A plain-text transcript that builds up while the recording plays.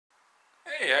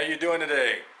Hey, how you doing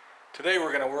today? Today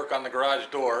we're going to work on the garage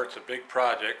door. It's a big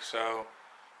project, so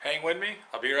hang with me.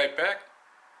 I'll be right back.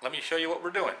 Let me show you what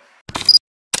we're doing.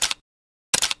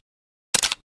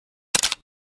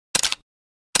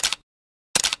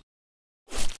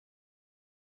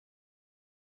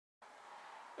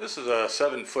 This is a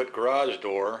 7-foot garage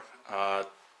door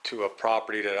to a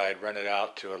property that I had rented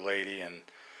out to a lady, and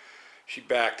she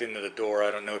backed into the door. I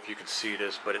don't know if you can see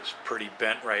this, but it's pretty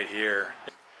bent right here.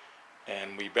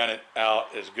 And we bent it out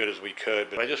as good as we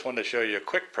could. But I just wanted to show you a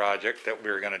quick project that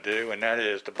we were going to do, and that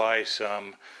is to buy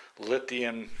some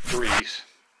lithium grease.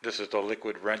 This is the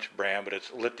Liquid Wrench brand, but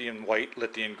it's lithium, white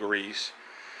lithium grease.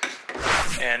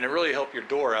 And to really help your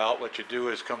door out, what you do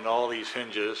is come to all these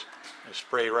hinges and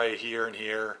spray right here and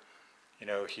here, you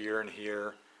know, here and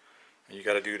here. And you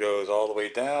got to do those all the way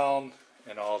down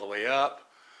and all the way up.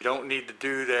 You don't need to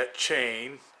do that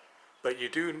chain, but you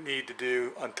do need to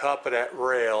do on top of that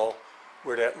rail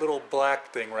where that little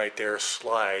black thing right there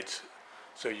slides.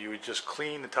 So you would just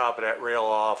clean the top of that rail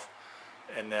off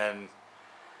and then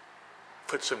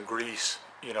put some grease,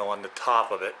 you know, on the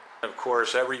top of it. Of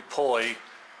course, every pulley,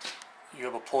 you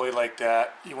have a pulley like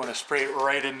that, you want to spray it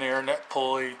right in there in that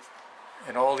pulley,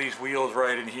 and all these wheels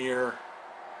right in here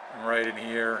and right in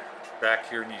here, back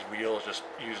here in these wheels. Just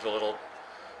use the little,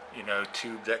 you know,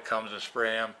 tube that comes and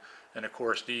spray them. And of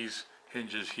course these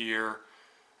hinges here,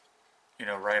 you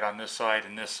know, right on this side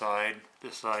and this side,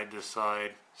 this side, this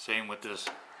side. Same with this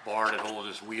bar that holds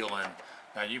this wheel in.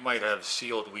 Now you might have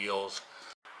sealed wheels,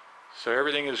 so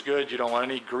everything is good. You don't want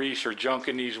any grease or junk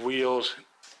in these wheels.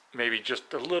 Maybe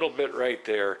just a little bit right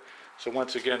there. So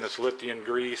once again, this lithium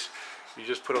grease, you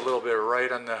just put a little bit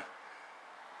right on the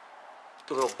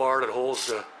little bar that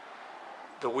holds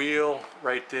the wheel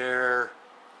right there,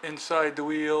 inside the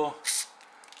wheel.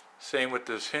 Same with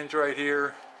this hinge right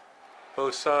here,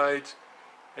 both sides.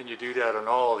 And you do that on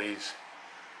all these,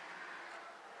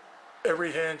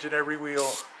 every hinge and every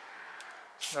wheel.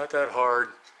 It's not that hard.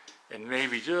 And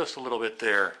maybe just a little bit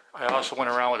there. I also went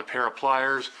around with a pair of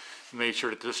pliers and made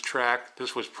sure that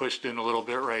this was pushed in a little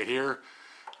bit right here.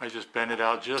 I just bent it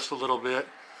out just a little bit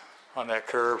on that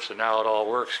curve, so now it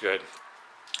all works good.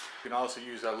 You can also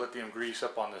use that lithium grease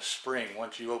up on the spring.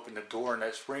 Once you open the door and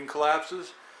that spring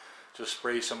collapses, just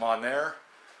spray some on there.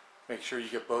 Make sure you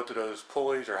get both of those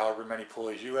pulleys, or however many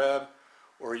pulleys you have.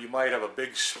 Or you might have a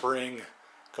big spring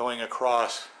going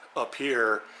across up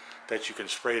here that you can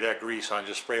spray that grease on.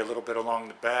 Just spray a little bit along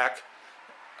the back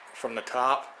from the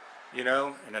top, you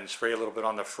know, and then spray a little bit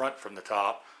on the front from the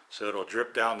top, so it'll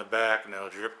drip down the back and it'll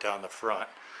drip down the front.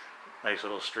 Nice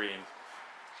little stream.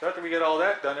 So after we get all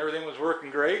that done, everything was working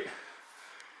great.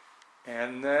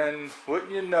 And then,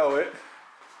 wouldn't you know it,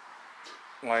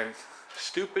 my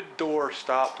stupid door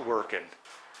stopped working.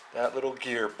 That little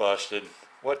gear busted.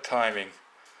 What timing.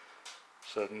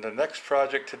 So the next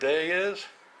project today is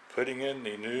putting in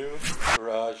the new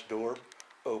garage door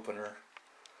opener.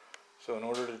 So in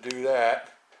order to do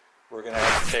that, we're going to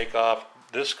have to take off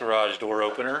this garage door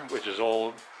opener, which is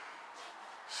old.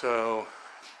 So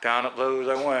down at Lowe's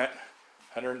I went,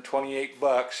 128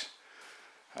 bucks.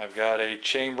 I've got a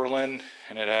Chamberlain,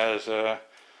 and it has a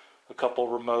couple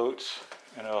remotes,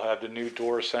 and it'll have the new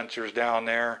door sensors down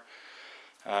there.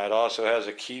 It also has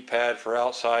a keypad for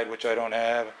outside, which I don't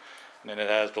have, and then it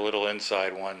has the little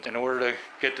inside one. In order to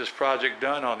get this project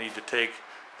done, I'll need to take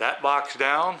that box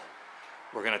down.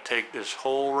 We're going to take this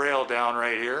whole rail down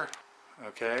right here,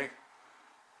 okay,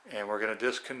 and we're going to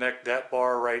disconnect that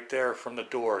bar right there from the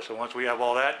door. So once we have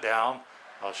all that down,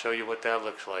 I'll show you what that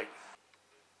looks like.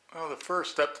 Well, the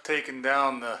first step to taking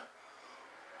down the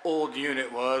old unit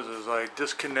is I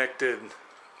disconnected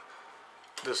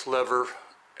this lever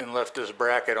and left this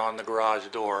bracket on the garage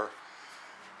door.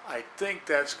 I think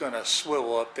that's going to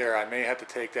swivel up there. I may have to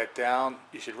take that down.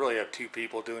 You should really have two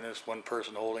people doing this, one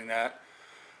person holding that.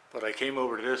 But I came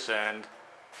over to this end,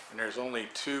 and there's only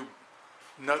two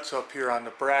nuts up here on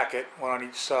the bracket, one on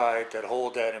each side, that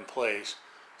hold that in place.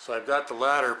 So I've got the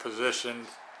ladder positioned.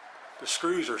 The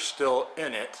screws are still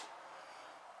in it,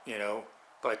 you know,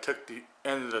 but I took the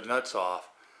end of the nuts off.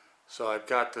 So I've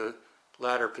got the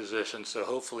ladder position, so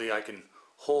hopefully I can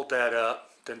hold that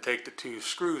up, then take the two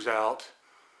screws out,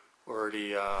 or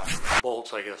the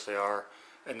bolts I guess they are,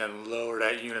 and then lower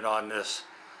that unit on this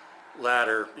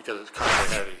ladder because it's kind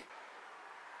of heavy.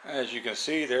 As you can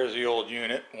see, there's the old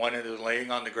unit. One end is laying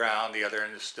on the ground, the other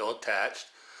end is still attached.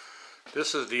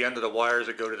 This is the end of the wires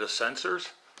that go to the sensors.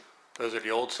 Those are the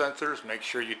old sensors. Make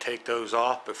sure you take those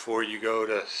off before you go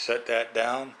to set that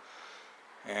down.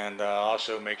 And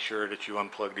also make sure that you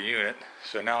unplug the unit.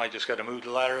 So now I just got to move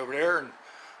the ladder over there and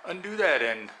undo that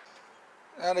end.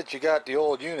 Now that you got the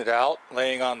old unit out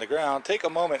laying on the ground, take a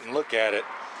moment and look at it.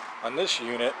 On this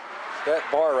unit, that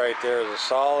bar right there is a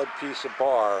solid piece of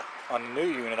bar. On the new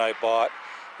unit I bought,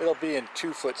 it'll be in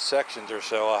 2-foot sections or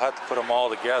so. I'll have to put them all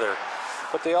together.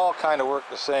 But they all kind of work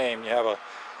the same. You have a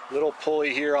little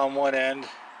pulley here on one end,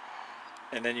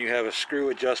 and then you have a screw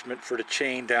adjustment for the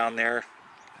chain down there.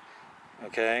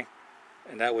 Okay?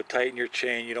 And that would tighten your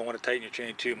chain. You don't want to tighten your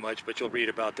chain too much, but you'll read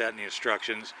about that in the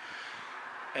instructions.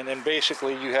 And then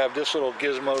basically you have this little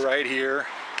gizmo right here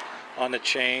on the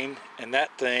chain, and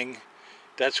that thing,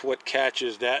 that's what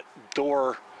catches that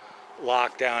door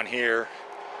lock down here.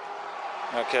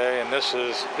 Okay, and this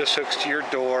hooks to your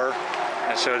door,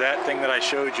 and so that thing that I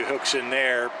showed you hooks in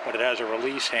there, but it has a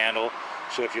release handle,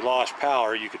 so if you lost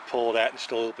power you could pull that and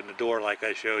still open the door like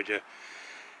I showed you.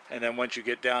 And then once you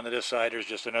get down to this side, there's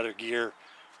just another gear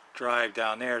drive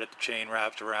down there that the chain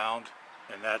wraps around,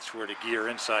 and that's where the gear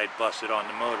inside busted on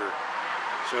the motor.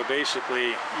 So basically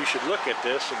you should look at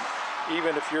this, and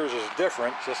even if yours is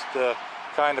different, just to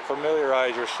kind of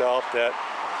familiarize yourself that,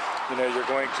 you know, you're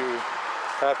going to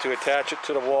have to attach it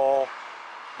to the wall,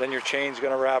 then your chain's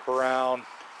going to wrap around,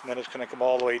 and then it's going to come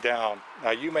all the way down.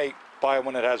 Now you may buy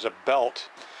one that has a belt,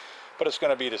 but it's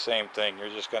going to be the same thing. You're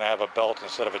just going to have a belt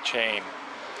instead of a chain.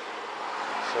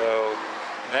 So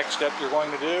next step you're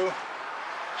going to do,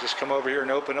 just come over here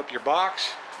and open up your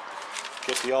box,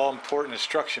 get the all-important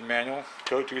instruction manual,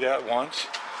 go through that once,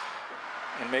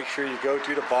 and make sure you go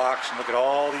through the box and look at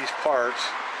all these parts,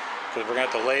 because we're going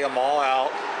to have to lay them all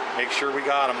out, make sure we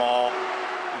got them all,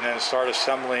 and then start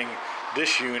assembling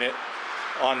this unit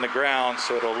on the ground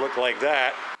so it'll look like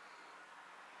that.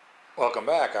 Welcome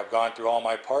back. I've gone through all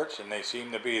my parts and they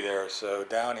seem to be there. So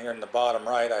down here in the bottom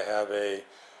right I have a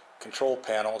control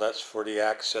panel. That's for the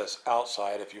access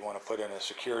outside if you want to put in a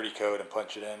security code and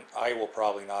punch it in. I will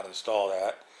probably not install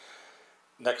that.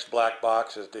 Next black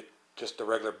box is just the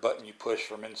regular button you push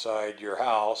from inside your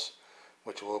house,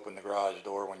 which will open the garage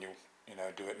door when you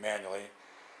do it manually.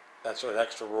 That's an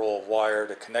extra roll of wire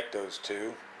to connect those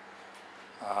two.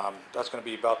 That's going to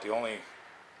be about the only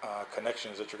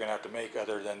connections that you're going to have to make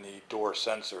other than the door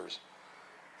sensors.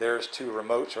 There's 2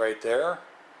 remotes right there.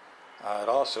 It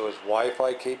also is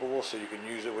Wi-Fi capable, so you can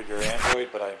use it with your Android,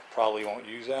 but I probably won't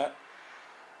use that.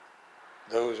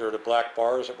 Those are the black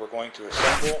bars that we're going to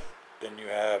assemble. Then you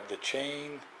have the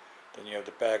chain, then you have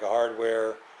the bag of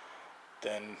hardware,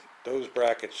 then those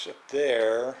brackets up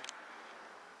there,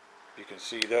 you can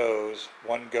see those.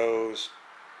 One goes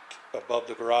above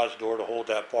the garage door to hold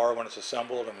that bar when it's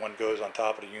assembled, and one goes on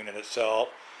top of the unit itself.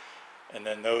 And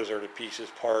then those are the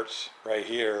parts right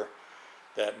here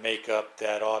that make up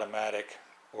that automatic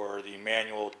or the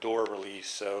manual door release.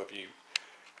 So if you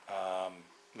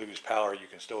lose power, you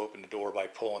can still open the door by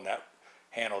pulling that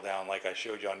handle down like I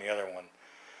showed you on the other one.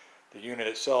 The unit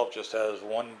itself just has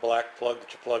one black plug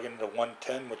that you plug into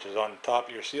 110, which is on top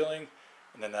of your ceiling,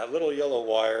 and then that little yellow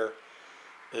wire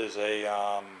is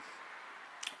a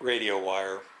radio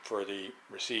wire for the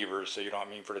receivers, so you don't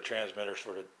mean for the transmitters,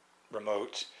 for the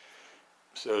remotes.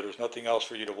 So there's nothing else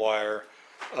for you to wire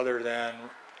other than,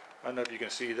 I don't know if you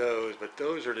can see those, but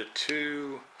those are the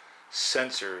 2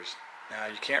 sensors. Now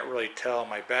you can't really tell,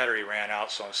 my battery ran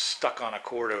out, so I'm stuck on a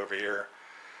cord over here.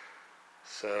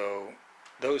 So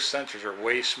those sensors are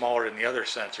way smaller than the other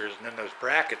sensors, and then those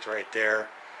brackets right there,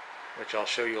 which I'll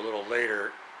show you a little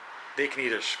later, they can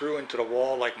either screw into the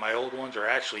wall like my old ones or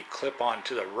actually clip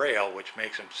onto the rail, which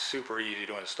makes them super easy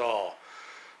to install.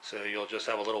 So you'll just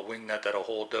have a little wing nut that'll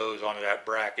hold those onto that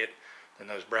bracket, then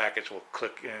those brackets will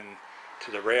click in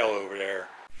to the rail over there.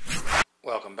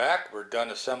 Welcome back. We're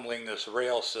done assembling this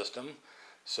rail system.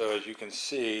 So as you can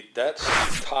see, that's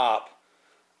the top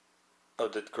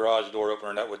of the garage door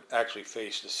opener that would actually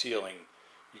face the ceiling.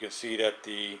 You can see that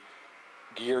the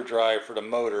gear drive for the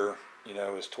motor,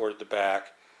 is towards the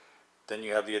back. Then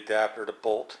you have the adapter to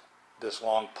bolt this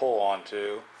long pull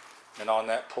onto, and on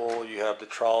that pull you have the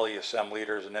trolley assembly.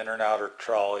 There's an inner and outer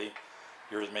trolley.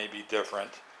 Yours may be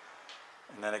different.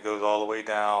 And then it goes all the way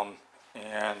down,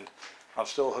 and I'm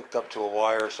still hooked up to a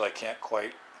wire, so I can't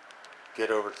quite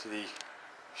get over to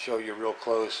show you real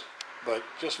close, but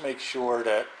just make sure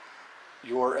that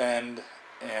your end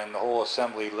and the whole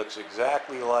assembly looks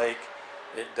exactly like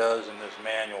it does in this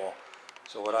manual.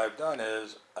 So what I've done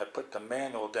is I put the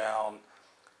manual down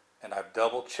and I've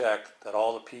double checked that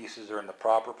all the pieces are in the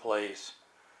proper place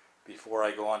before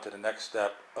I go on to the next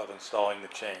step of installing the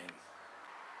chain.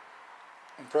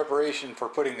 In preparation for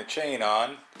putting the chain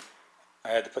on, I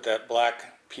had to put that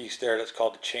black piece there that's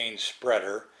called the chain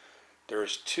spreader.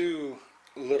 There's 2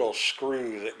 little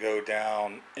screws that go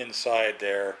down inside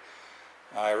there.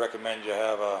 I recommend you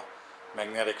have a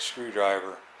magnetic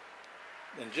screwdriver.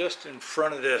 And just in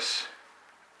front of this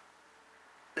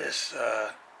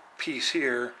piece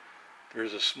here,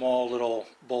 there's a small little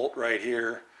bolt right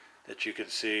here that you can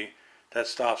see. That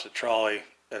stops the trolley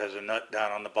that has a nut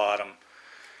down on the bottom.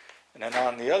 And then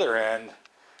on the other end,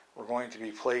 we're going to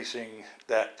be placing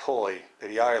that pulley,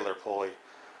 the idler pulley.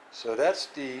 So that's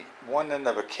the one end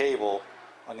of a cable.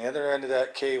 On the other end of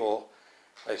that cable,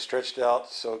 I stretched out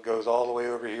so it goes all the way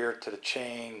over here to the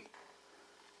chain.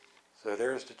 So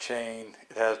there's the chain.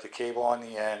 It has the cable on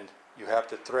the end. You have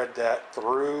to thread that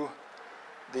through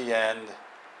the end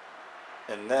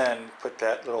and then put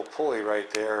that little pulley right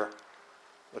there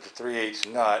with the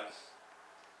 3/8 nut.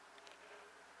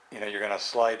 You know, you're going to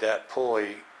slide that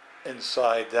pulley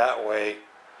inside that way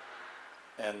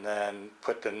and then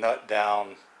put the nut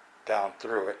down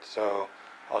through it. So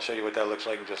I'll show you what that looks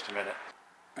like in just a minute.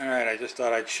 Alright, I just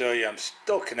thought I'd show you. I'm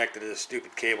still connected to this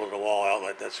stupid cable to the wall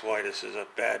outlet. That's why this is a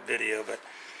bad video. But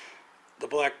the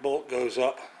black bolt goes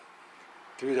up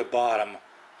through the bottom.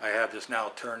 I have this now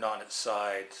turned on its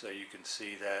side so you can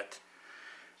see that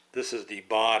this is the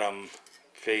bottom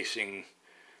facing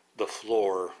the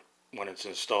floor when it's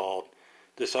installed.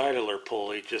 This idler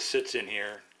pulley just sits in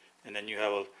here, and then you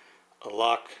have a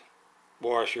lock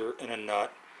washer and a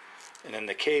nut, and then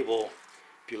the cable.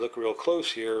 If you look real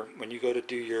close here, when you go to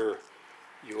do your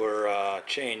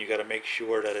chain, you got to make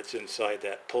sure that it's inside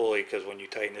that pulley, because when you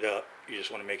tighten it up, you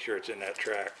just want to make sure it's in that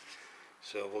track.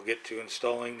 So we'll get to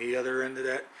installing the other end of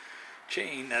that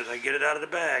chain as I get it out of the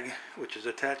bag, which is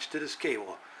attached to this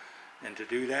cable. And to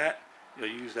do that, you'll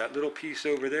use that little piece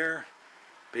over there.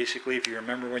 Basically, if you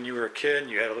remember when you were a kid,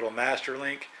 you had a little master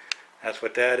link. That's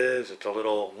what that is. It's a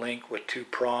little link with 2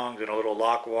 prongs and a little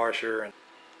lock washer.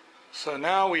 So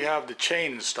now we have the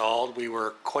chain installed. We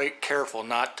were quite careful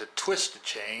not to twist the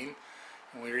chain,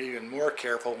 and we were even more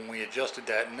careful when we adjusted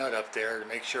that nut up there to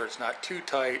make sure it's not too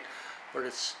tight, but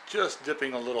it's just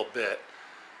dipping a little bit.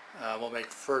 We'll make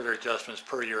further adjustments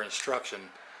per your instruction.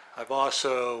 I've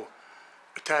also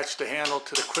attached the handle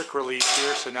to the quick release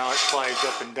here, so now it slides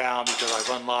up and down because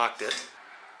I've unlocked it.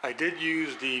 I did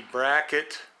use the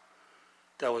bracket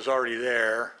that was already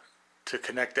there to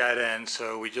connect that end,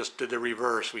 so we just did the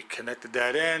reverse. We connected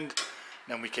that end,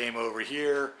 then we came over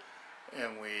here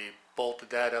and we bolted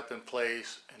that up in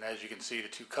place, and as you can see, the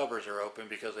 2 covers are open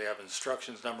because they have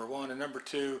instructions, number 1, and number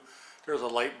 2, there's a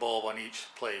light bulb on each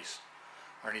place,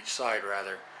 or on each side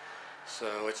rather.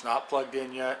 So it's not plugged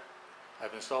in yet.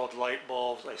 I've installed the light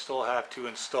bulbs. I still have to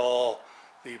install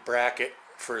the bracket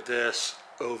for this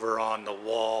over on the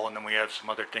wall, and then we have some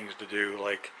other things to do,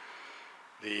 like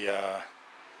the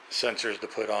sensors to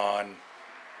put on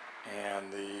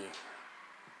and the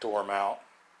door mount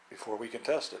before we can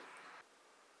test it.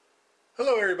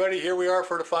 Hello everybody, here we are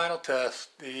for the final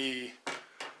test. The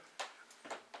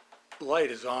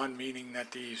light is on, meaning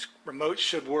that these remotes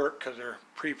should work because they're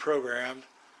pre-programmed.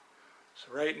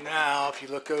 So right now, if you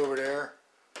look over there,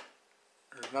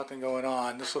 there's nothing going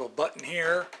on. This little button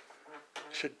here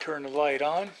should turn the light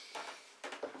on,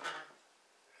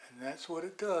 and that's what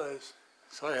it does.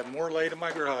 So I have more light in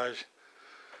my garage.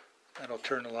 That'll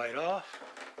turn the light off.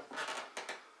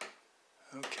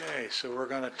 Okay, so we're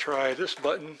going to try this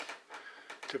button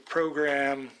to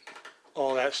program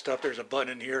all that stuff. There's a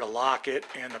button in here to lock it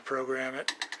and to program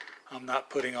it. I'm not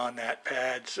putting on that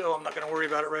pad, so I'm not going to worry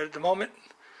about it right at the moment.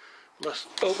 Let's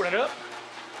open it up.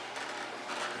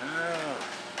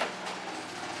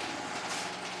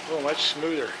 Oh, much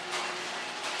smoother.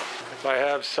 If I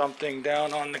have something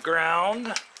down on the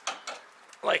ground,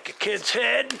 like a kid's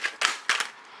head,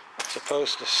 it's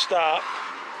supposed to stop,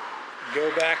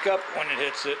 go back up when it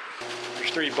hits it.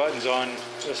 There's 3 buttons on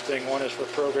this thing. One is for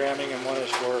programming and one is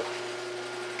for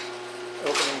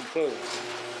opening and closing.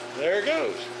 There it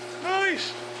goes.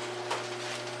 Nice.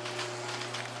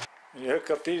 When you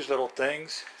hook up these little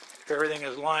things, if everything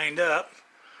is lined up,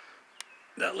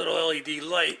 that little LED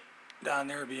light down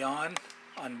there beyond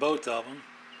on both of them.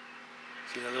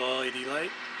 See that little LED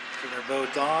light? So they're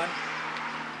both on.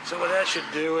 So what that should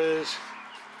do is,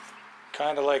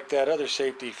 kind of like that other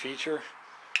safety feature,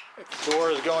 if the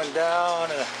door is going down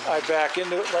and I back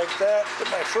into it like that with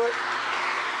my foot,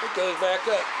 it goes back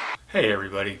up. Hey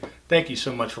everybody, thank you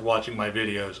so much for watching my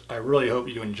videos. I really hope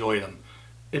you enjoy them.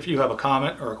 If you have a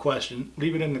comment or a question,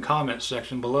 leave it in the comments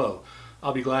section below.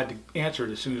 I'll be glad to answer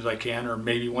it as soon as I can, or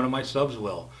maybe one of my subs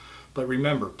will. But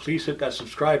remember, please hit that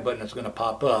subscribe button that's going to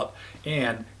pop up,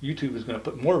 and YouTube is going to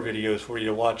put more videos for you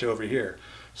to watch over here.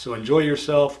 So enjoy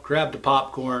yourself, grab the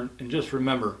popcorn, and just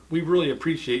remember, we really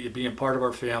appreciate you being part of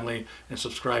our family and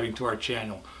subscribing to our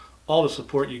channel. All the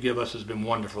support you give us has been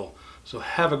wonderful. So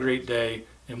have a great day,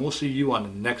 and we'll see you on the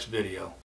next video.